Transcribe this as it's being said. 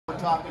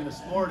talking this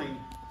morning,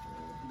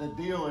 the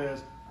deal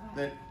is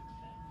that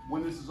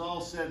when this is all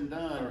said and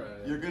done,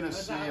 you're going to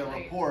see a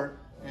report,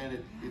 and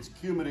it's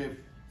cumulative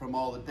from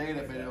all the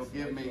data, but it'll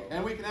give me,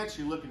 and we can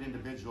actually look at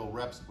individual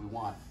reps if we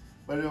want,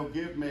 but it'll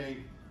give me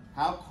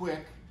how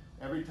quick,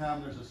 every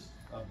time there's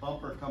a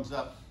bumper comes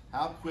up,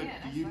 how quick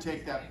do you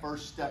take that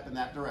first step in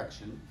that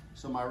direction?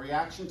 So my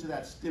reaction to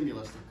that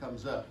stimulus that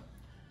comes up.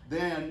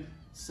 Then,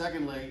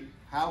 secondly,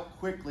 how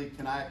quickly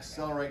can I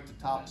accelerate to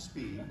top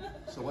speed?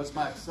 So what's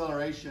my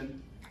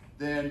acceleration?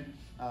 Then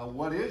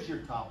what is your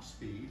top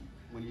speed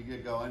when you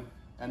get going?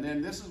 And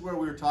then this is where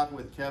we were talking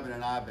with Kevin,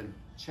 and I've been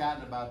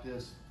chatting about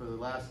this for the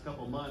last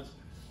couple months,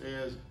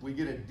 is we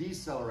get a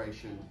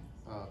deceleration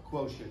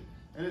quotient.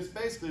 And it's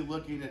basically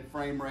looking at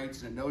frame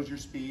rates, and it knows your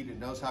speed, it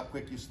knows how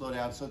quick you slow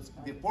down. So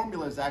the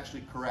formula is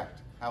actually correct,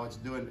 how it's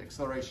doing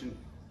acceleration.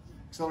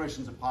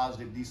 Acceleration's a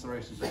positive,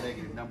 deceleration's a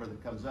negative number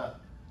that comes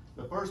up.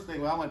 The first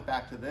thing, well, I went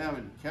back to them,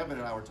 and Kevin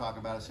and I were talking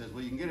about it, says,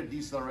 well, you can get a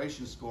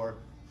deceleration score,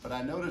 but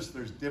I noticed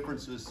there's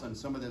differences on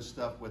some of this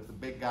stuff with the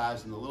big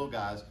guys and the little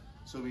guys.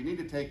 So we need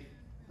to take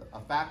a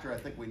factor I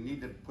think we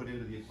need to put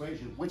into the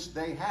equation, which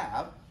they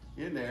have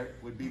in there,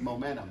 would be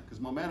momentum, because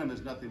momentum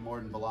is nothing more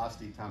than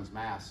velocity times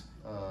mass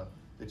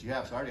that you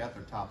have. So I already got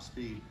their top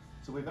speed.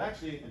 So we've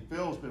actually, and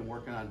Phil's been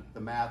working on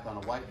the math on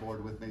a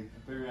whiteboard with me,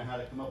 figuring out how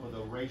to come up with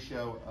a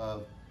ratio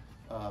of,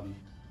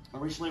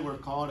 originally we're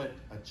calling it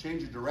a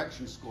change of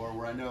direction score,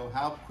 where I know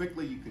how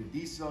quickly you can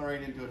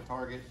decelerate into a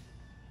target,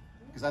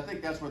 because I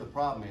think that's where the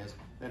problem is.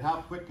 Then how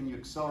quick can you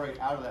accelerate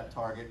out of that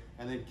target?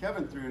 And then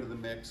Kevin threw into the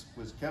mix,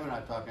 was Kevin and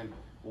I talking,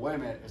 well, wait a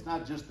minute, it's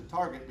not just the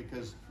target,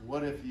 because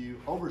what if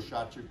you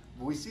overshot your,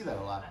 well, we see that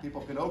a lot.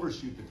 People can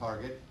overshoot the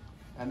target.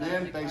 And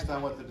then based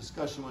on what the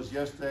discussion was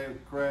yesterday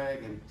with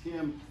Craig and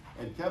Tim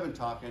and Kevin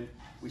talking,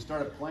 we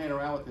started playing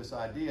around with this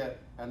idea.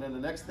 And then the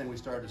next thing we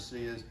started to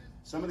see is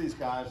some of these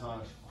guys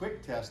on a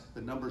quick test,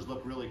 the numbers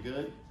look really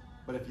good.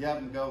 But if you have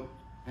them go,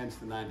 hence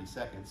the 90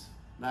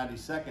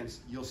 seconds,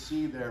 you'll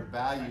see their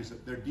values,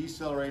 their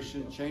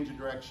deceleration, change of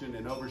direction,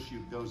 and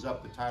overshoot goes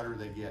up the tighter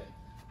they get.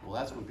 Well,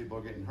 that's when people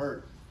are getting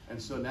hurt.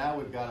 And so now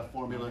we've got a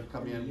formula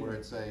come in where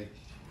it's a,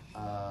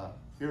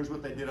 here's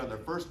what they did on their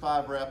first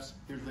 5 reps,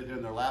 here's what they did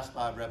in their last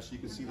 5 reps. So you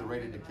can see the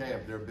rate of decay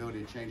of their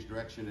ability to change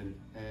direction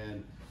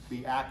and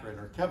be accurate.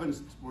 Or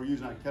Kevin's, we're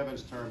using on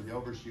Kevin's term, the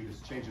overshoot is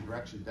change of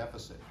direction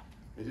deficit.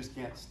 They just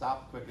can't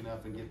stop quick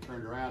enough and get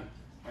turned around.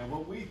 And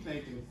what we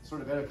think, and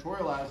sort of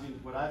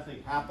editorializing, what I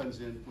think happens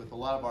with a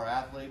lot of our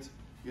athletes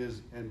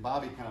is, and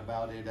Bobby kind of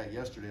validated that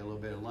yesterday a little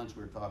bit at lunch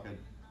we were talking,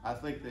 I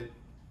think that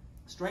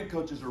strength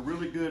coaches are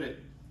really good at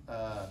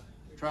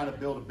trying to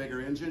build a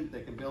bigger engine.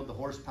 They can build the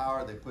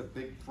horsepower, they put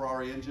big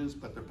Ferrari engines,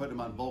 but they're putting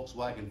them on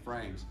Volkswagen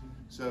frames.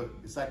 So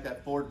it's like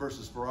that Ford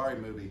versus Ferrari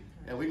movie.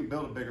 And we can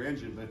build a bigger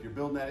engine, but if you're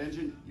building that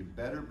engine, you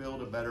better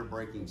build a better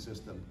braking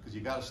system, because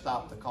you got to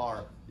stop the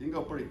car. You can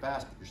go pretty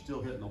fast, but you're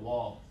still hitting the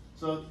wall.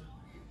 So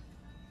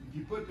if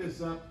you put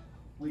this up,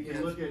 we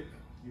can look at,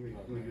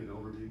 can we do an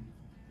overview?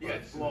 Yeah,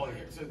 well,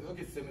 here, so look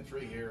at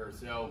symmetry here.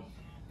 So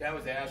that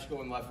was Ash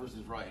going left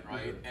versus right,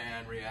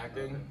 and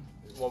reacting.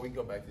 Well, we can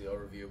go back to the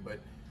overview, but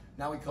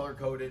now we color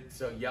coded.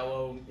 So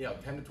yellow,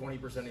 10 to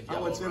 20%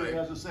 yellow.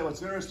 As I say,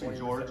 what's interesting,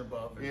 George,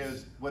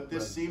 is what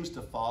this seems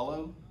to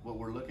follow, what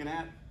we're looking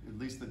at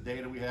least the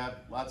data we have,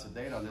 lots of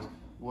data on this,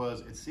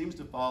 was it seems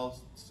to follow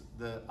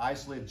the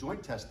isolated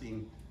joint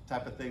testing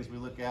type of things we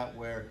look at,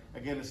 where,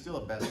 again, it's still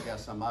a best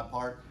guess on my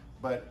part,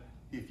 but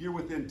if you're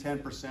within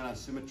 10% on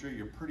symmetry,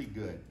 you're pretty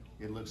good.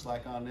 It looks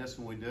like on this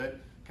when we do it,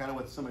 kind of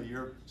with some of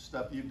your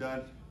stuff you've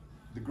done,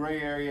 the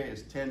gray area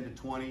is 10 to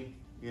 20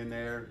 in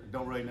there.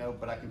 Don't really know,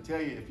 but I can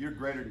tell you if you're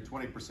greater than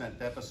 20%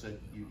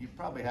 deficit, you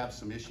probably have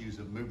some issues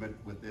of movement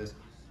with this.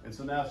 And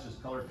so now it's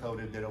just color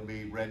coded. It'll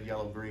be red,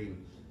 yellow,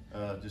 green,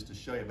 just to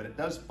show you. But it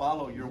does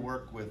follow your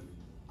work with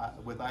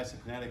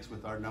ICCUS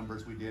with our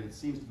numbers we did. It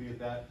seems to be at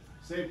that.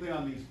 Same thing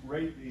on these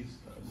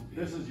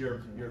this is your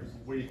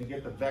where you can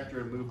get the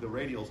vector and move the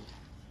radials.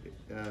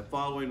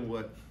 Following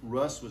what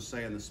Russ was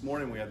saying this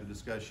morning, we had the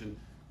discussion.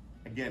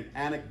 Again,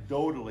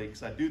 anecdotally,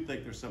 because I do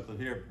think there's something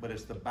here, but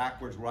it's the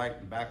backwards right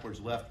and backwards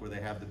left where they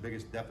have the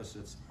biggest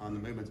deficits on the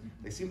movements.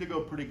 They seem to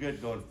go pretty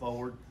good going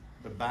forward,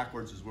 but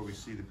backwards is where we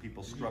see the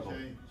people struggle.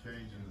 Can you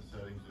change in the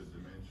settings the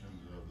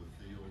dimensions of the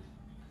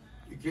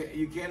field?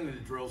 You can in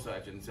the drill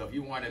section. So if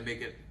you want to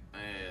make it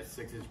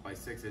 6" by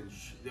 6",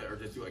 or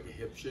just do like a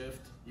hip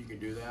shift, you can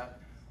do that,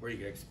 where you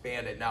can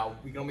expand it. Now,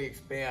 we can only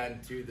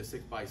expand to the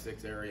 6 by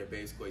 6 area,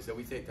 basically. So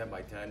we say 10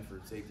 by 10 for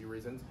safety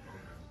reasons.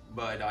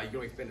 But you can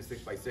only expand to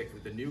 6 by 6.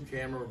 With the new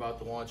camera we're about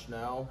to launch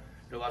now,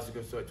 it allows us to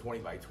go to 20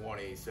 by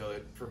 20.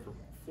 So for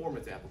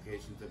performance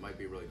applications, it might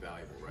be really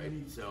valuable, right?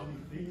 20 so,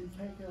 20 feet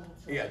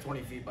take yeah,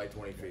 20 feet by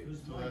 20 feet.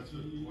 So that's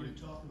you're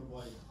talking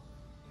about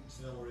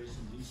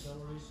acceleration,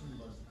 deceleration,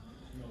 but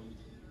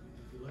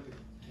if you look at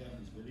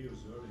Kevin's videos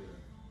earlier,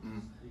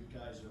 these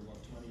guys are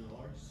about 20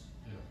 yards.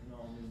 Yeah.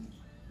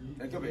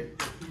 That could be.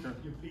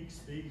 Your peak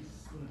speed is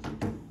going to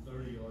take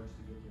 30 yards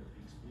to get your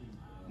peak speed.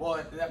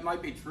 Well, that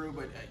might be true,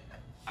 but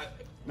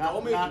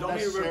Not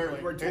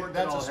necessarily. We're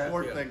that's a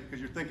sport thing, because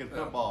you're thinking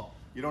football.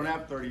 You don't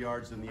have 30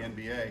 yards in the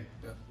NBA.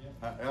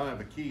 I don't have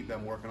a key that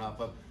I'm working off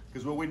of.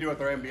 Because what we do with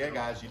our NBA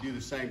guys, you do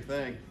the same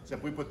thing.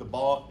 Except we put the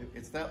ball,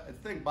 it's that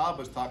thing Bob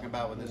was talking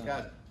about with his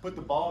guys. Put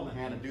the ball in the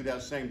hand and do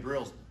that same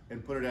drills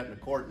and put it out in the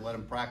court and let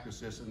them practice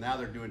this. And now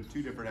they're doing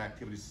 2 different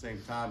activities at the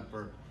same time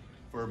for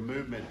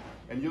movement.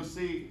 And you'll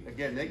see,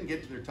 again, they can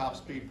get to their top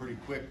speed pretty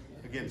quick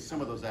against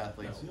some of those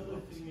athletes. The other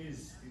thing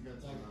is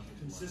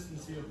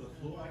consistency of the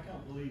floor. I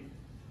can't believe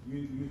you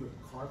use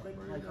a carpet.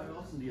 Like, how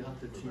often do you have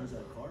to change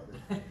that carpet?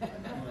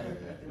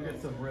 We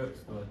got some rips,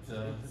 but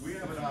We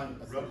have it on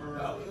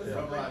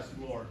rubberized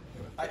floor.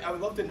 I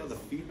would love to know the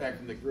feedback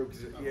from the group,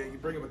 because you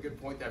bring up a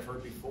good point that I've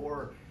heard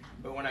before.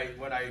 But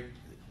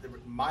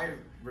my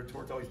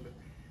retort's always been,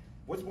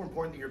 what's more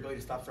important than your ability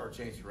to stop, start,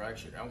 change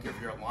direction? I don't care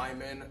if you're a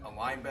lineman, a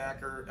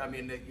linebacker. I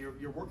mean,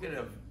 you're working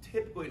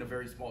typically in a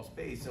very small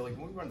space. So like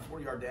when we run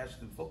 40-yard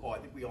dashes in football, I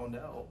think we all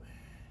know.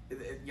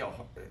 You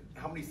know,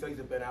 how many studies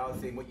have been out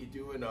saying what you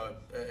do in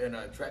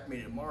a track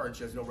meet in March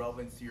has no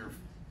relevance to your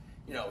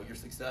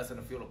success in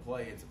a field of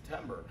play in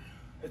September.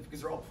 It's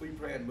because they're all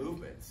pre-planned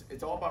movements.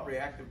 It's all about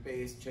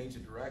reactive-based change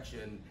of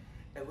direction,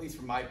 at least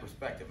from my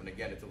perspective. And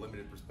again, it's a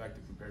limited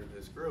perspective compared to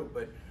this group,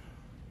 but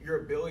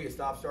your ability to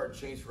stop, start, and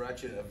change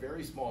direction in a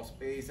very small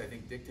space, I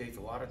think, dictates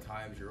a lot of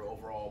times your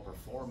overall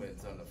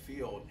performance on the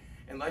field,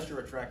 unless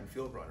you're a track and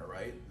field runner,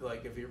 right?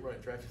 Like if you're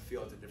running track and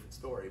field, it's a different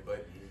story,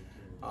 but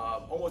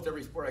almost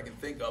every sport I can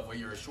think of, where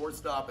you're a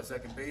shortstop, a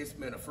second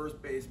baseman, a first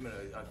baseman,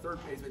 a third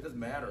baseman, it doesn't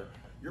matter.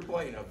 You're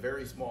playing in a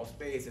very small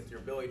space. It's your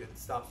ability to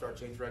stop, start,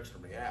 change direction,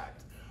 and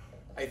react.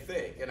 I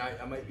think, and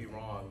I might be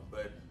wrong,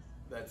 but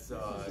that's... This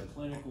is a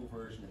clinical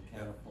version of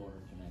California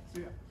Connects.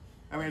 Yeah.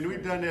 I mean,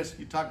 we've done this,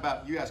 you talk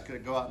about, you guys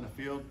could go out in the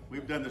field.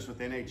 We've done this with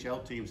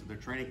NHL teams at their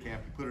training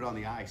camp. You put it on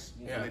the ice.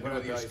 Yeah, and they put do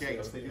it it on with the their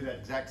ice, skates. yeah. They do that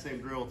exact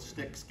same drill,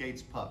 stick,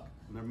 skates, puck.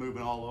 And they're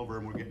moving all over,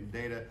 and we're getting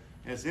data.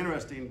 And it's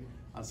interesting,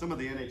 on some of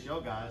the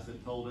NHL guys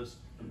that told us,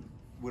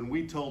 when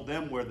we told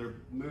them where their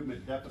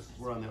movement deficits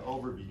were on the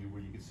overview,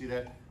 where you could see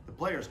that, the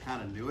players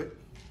kind of knew it.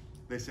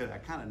 They said, I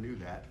kind of knew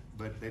that,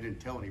 but they didn't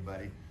tell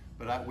anybody.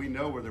 But we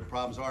know where their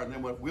problems are. And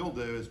then what we'll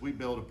do is we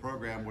build a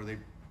program where they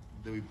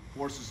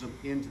forces them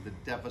into the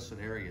deficit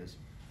areas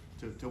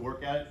to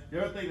work at it.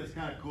 The other thing that's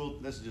kind of cool,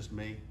 this is just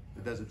me,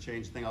 it doesn't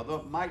change the thing, although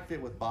it might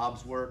fit with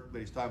Bob's work, but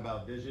he's talking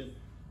about vision.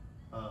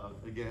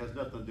 Again, it has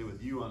nothing to do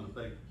with you on the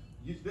thing.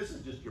 This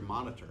is just your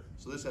monitor,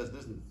 so this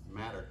doesn't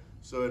matter.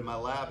 So in my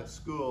lab at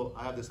school,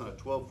 I have this on a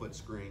 12-foot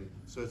screen,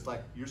 so it's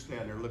like you're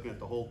standing there looking at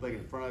the whole thing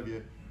in front of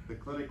you. The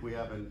clinic, we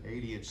have an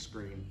 80-inch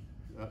screen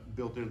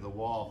built into the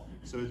wall,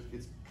 so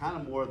it's kind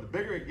of more, the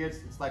bigger it gets,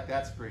 it's like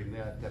that screen,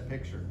 that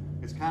picture.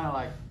 It's kind of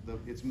like,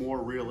 it's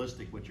more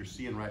realistic what you're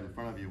seeing right in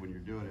front of you when you're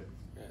doing it.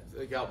 Yeah, so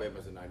like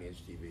Alabama's a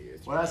 90-inch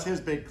TV. Well, that's his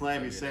big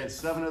claim. He's saying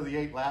 7 of the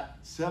 8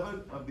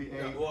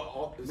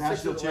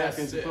 national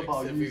champions in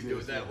football use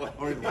this.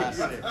 Or the last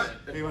 6.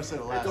 He wants to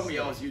say the last 6. They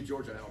told me LSU,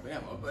 Georgia, and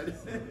Alabama, but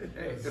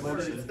hey.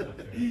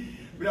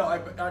 No,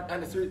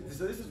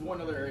 so this is one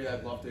other area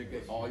I'd love to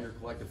get all your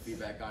collective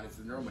feedback on. It's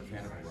the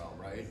neuromechanical realm,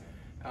 right?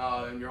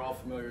 And you're all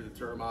familiar with the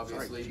term,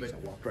 obviously, but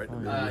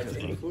it's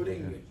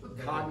including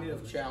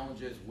cognitive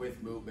challenges with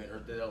movement or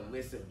that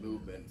elicit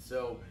movement.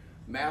 So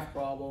math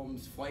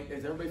problems,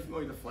 is everybody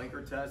familiar with the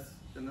flanker test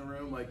in the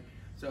room? Like,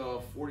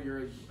 so a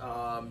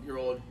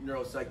 40-year-old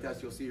neuropsych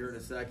test you'll see here in a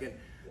second.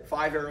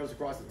 5 arrows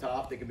across the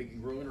top. They can be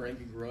congruent or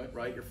incongruent,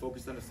 right? You're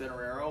focused on the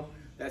center arrow.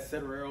 That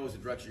center arrow is the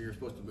direction you're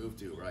supposed to move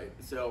to, right?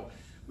 So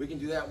we can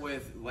do that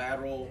with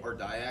lateral or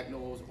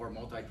diagonals or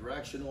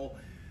multi-directional.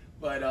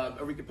 But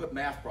or we could put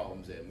math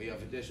problems in. We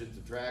have addition,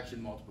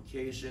 subtraction,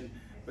 multiplication.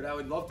 But I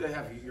would love to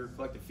have your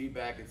collective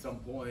feedback at some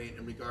point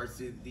in regards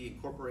to the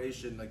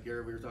incorporation, like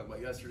Gary, we were talking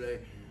about yesterday,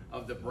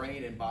 of the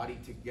brain and body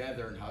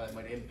together and how that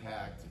might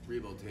impact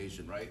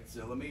rehabilitation, right?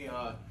 So let me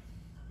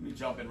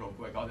jump in real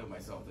quick. I'll do it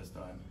myself this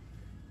time.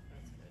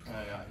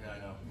 Yeah, I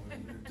know.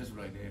 Just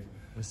what I need.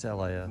 What's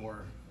LIF?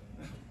 More.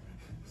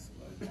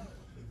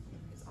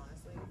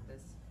 Honestly,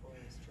 this floor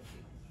is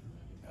tricky.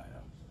 I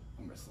know.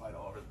 I'm gonna slide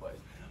all over the place.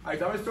 All right,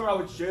 so I'm gonna start out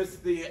with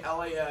just the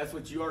LAS,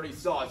 which you already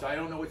saw. So I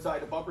don't know which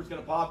side the bumper's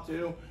gonna pop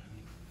to.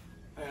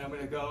 And I'm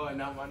gonna go,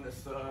 and I'm on this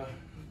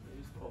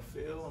baseball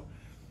field.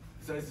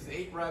 So this is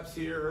 8 reps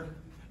here.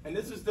 And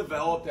this is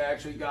developed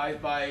actually, guys,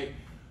 by,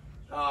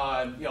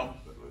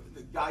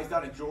 the guys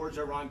down in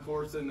Georgia, Ron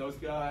Corson, those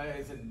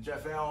guys, and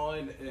Jeff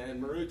Allen,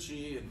 and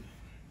Marucci. And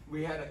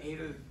we had 8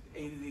 of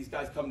these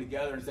guys come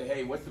together and say,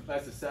 hey, what's the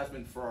best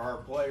assessment for our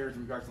players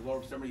in regards to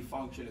lower extremity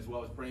function as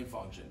well as brain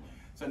function?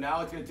 So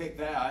now it's gonna take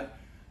that.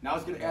 Now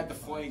it's going to add the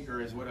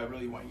flanker is what I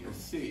really want you to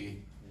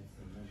see.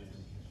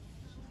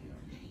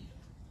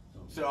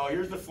 So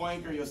here's the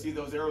flanker. You'll see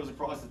those arrows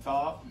across the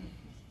top.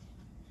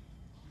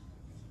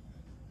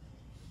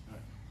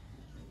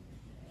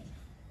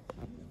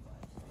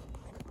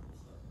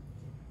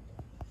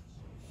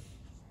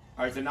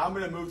 All right, so now I'm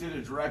going to move to the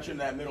direction of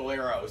that middle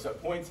arrow. So it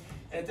points,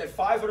 and it's at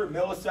 500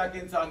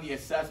 milliseconds on the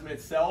assessment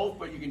itself,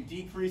 but you can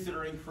decrease it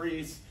or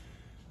increase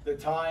the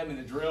time and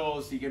the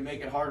drills so you can make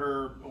it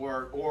harder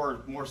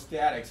or more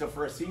static. So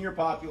for a senior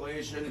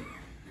population,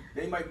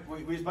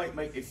 we might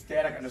make it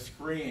static on the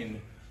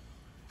screen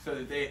so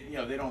that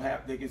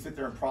they can sit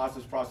there and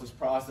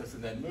process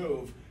and then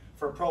move.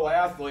 For a pro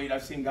athlete,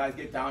 I've seen guys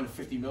get down to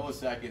 50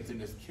 milliseconds and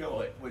just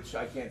kill it, which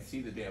I can't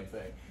see the damn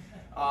thing.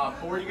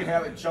 Or you can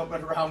have it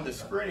jumping around the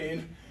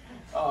screen.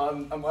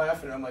 I'm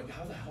laughing, I'm like,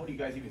 how the hell do you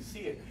guys even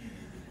see it?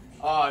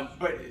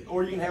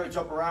 Or you can have it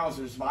jump around, so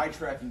there's some eye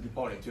tracking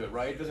component to it,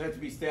 right? It doesn't have to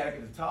be static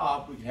at the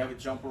top. We can have it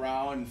jump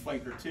around and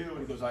flanker too,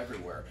 and it goes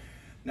everywhere.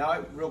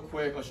 Now, real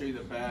quick, I'll show you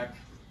the back.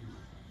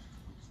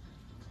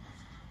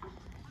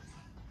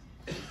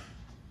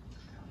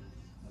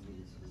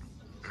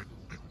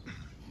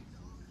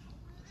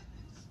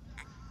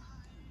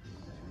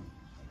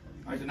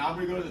 All right, so now I'm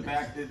going to go to the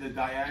back, the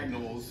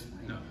diagonals.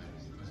 No.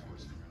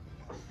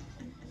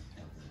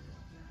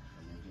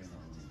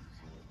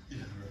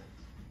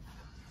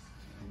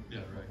 Yeah,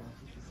 right.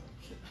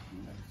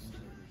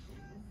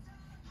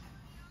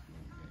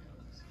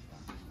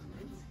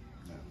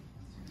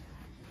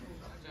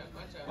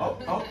 Oh,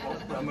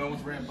 I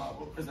almost ran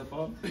Bob. Is that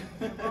Bob?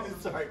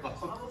 Sorry,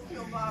 Bob.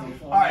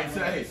 All right,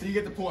 so you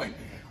get the point.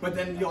 But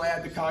then you'll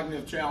add the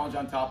cognitive challenge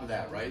on top of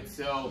that, right?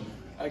 So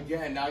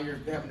again, now you're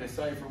having to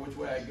decipher which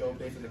way I go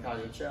based on the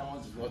cognitive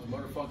challenge as well as the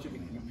motor function. We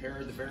can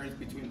compare the variance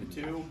between the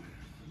two.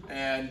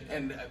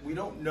 And we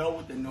don't know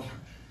what the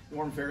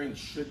norm variance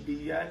should be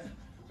yet.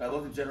 But I'd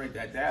love to generate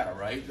that data,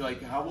 right?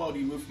 Like, how well do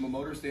you move from a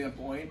motor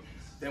standpoint?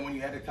 Then when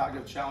you add a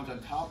cognitive challenge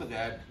on top of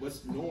that,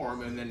 what's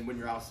norm? And then when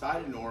you're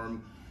outside of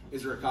norm,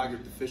 is there a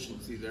cognitive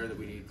deficiency there that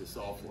we need to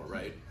solve for,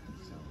 right?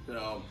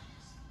 So,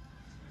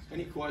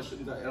 any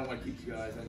questions? I don't want to keep you guys.